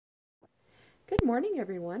Good morning,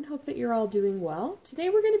 everyone. Hope that you're all doing well. Today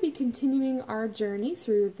we're going to be continuing our journey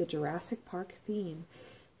through the Jurassic Park theme.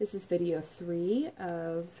 This is video 3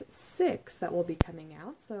 of 6 that will be coming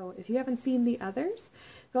out, so if you haven't seen the others,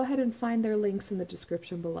 go ahead and find their links in the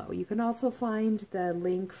description below. You can also find the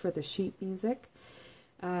link for the sheet music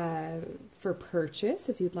for purchase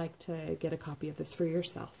if you'd like to get a copy of this for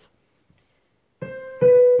yourself.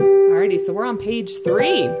 Alrighty, so we're on page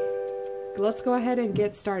 3. Let's go ahead and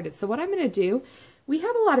get started. So what I'm going to do, we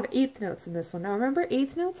have a lot of eighth notes in this one. Now remember,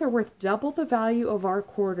 eighth notes are worth double the value of our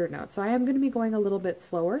quarter note. So I am going to be going a little bit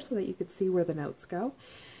slower so that you can see where the notes go.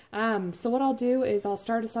 So what I'll do is I'll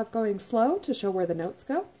start us off going slow to show where the notes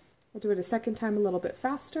go. I'll do it a second time a little bit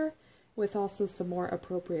faster with also some more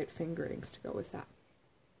appropriate fingerings to go with that.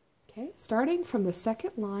 Okay, starting from the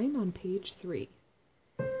second line on page 3.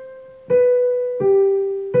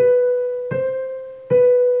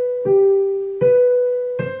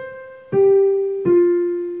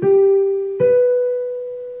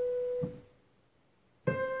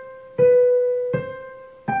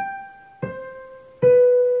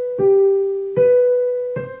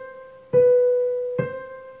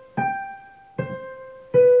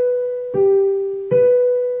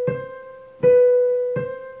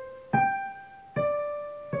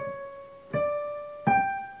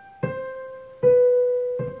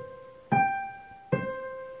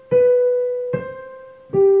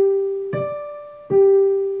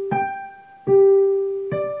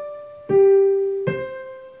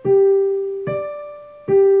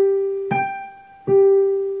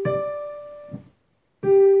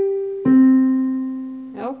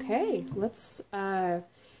 Okay, let's,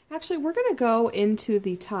 actually we're going to go into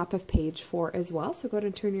the top of page 4 as well, so go ahead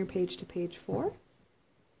and turn your page to page 4.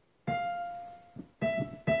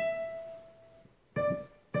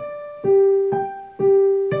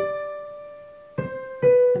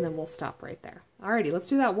 And then we'll stop right there. Alrighty, let's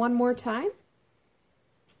do that one more time.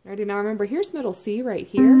 Alrighty, now remember, here's middle C right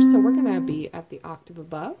here, so we're going to be at the octave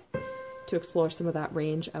above to explore some of that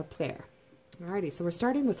range up there. Alrighty, so we're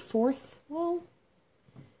starting with fourth, well,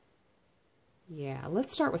 yeah,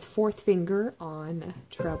 let's start with fourth finger on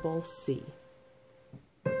treble C.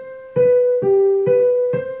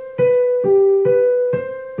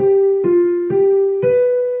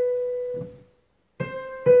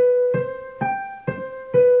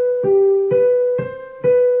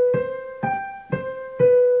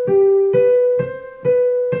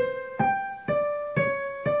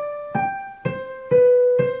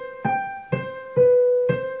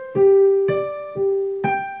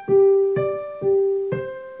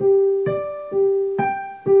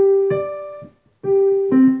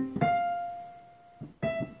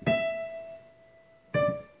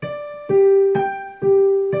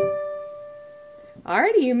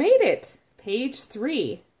 Alrighty, you made it! Page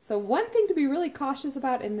 3. So one thing to be really cautious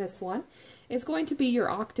about in this one is going to be your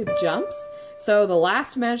octave jumps. So the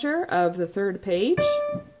last measure of the third page,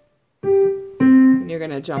 and you're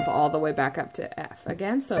going to jump all the way back up to F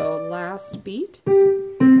again. So last beat.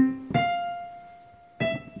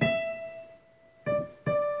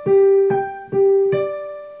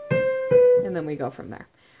 And then we go from there.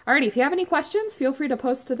 Alrighty, if you have any questions, feel free to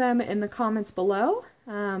post to them in the comments below.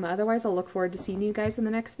 Otherwise, I'll look forward to seeing you guys in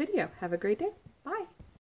the next video. Have a great day.